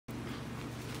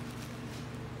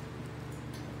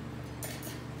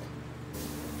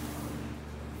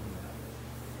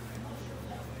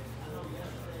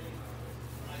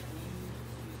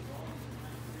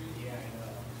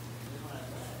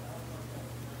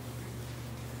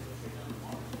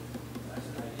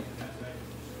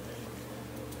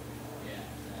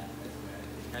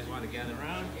want to gather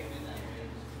around?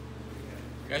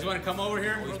 You guys want to come over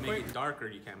here? Always make it darker,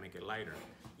 you can't make it lighter.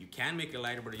 You can make it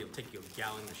lighter, but it'll take you a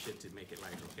gallon of shit to make it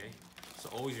lighter, okay? So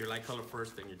always your light color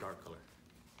first, then your dark color.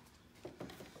 Let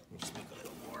me just make a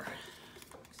little more.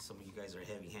 Some of you guys are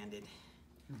heavy-handed.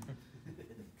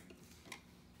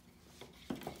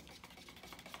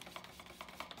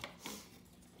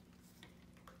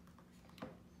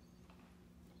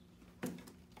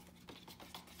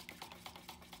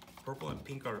 Purple and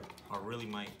pink are really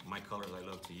my colors I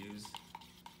love to use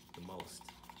the most.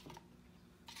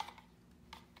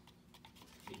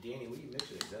 Hey Danny, what are you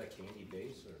mixing? Is that a candy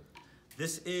base or?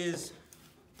 These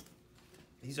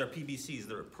are PBCs,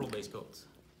 they're pearl-based coats.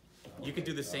 You can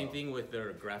do the same thing with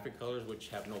their graphic colors, which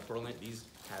have no pearl in it. These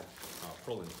have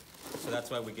pearl in it. So that's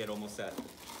why we get almost that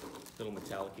little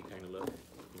metallic-y kind of look.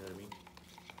 You know what I mean?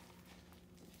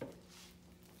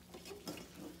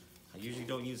 I usually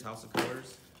don't use House of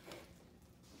Colors.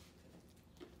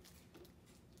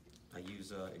 I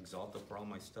use Exalta for all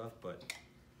my stuff, but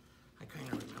I kind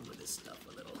of remember this stuff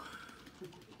a little.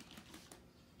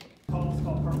 It's called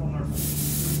Purple Murphy.